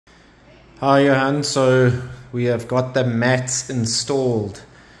Hi Johan, so we have got the mats installed.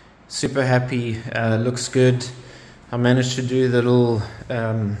 Super happy, looks good. I managed to do the little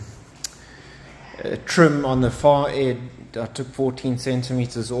trim on the far edge. I took 14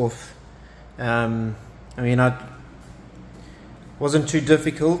 centimeters off. It wasn't too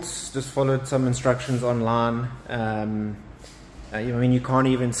difficult, just followed some instructions online. You can't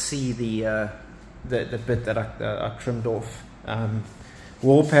even see the bit that I trimmed off.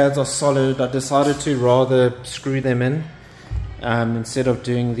 Wall pads are solid. I decided to rather screw them in instead of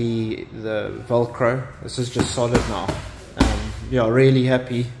doing the Velcro. This is just solid now. Really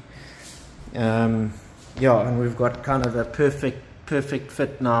happy. And we've got kind of a perfect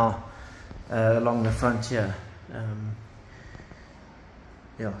fit now along the front here.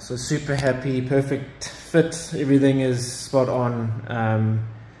 So super happy, perfect fit. Everything is spot on.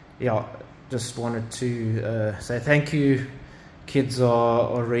 Just wanted to say thank you. Kids are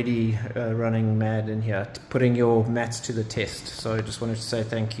already running mad in here, putting your mats to the test. So I just wanted to say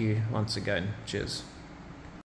thank you once again. Cheers.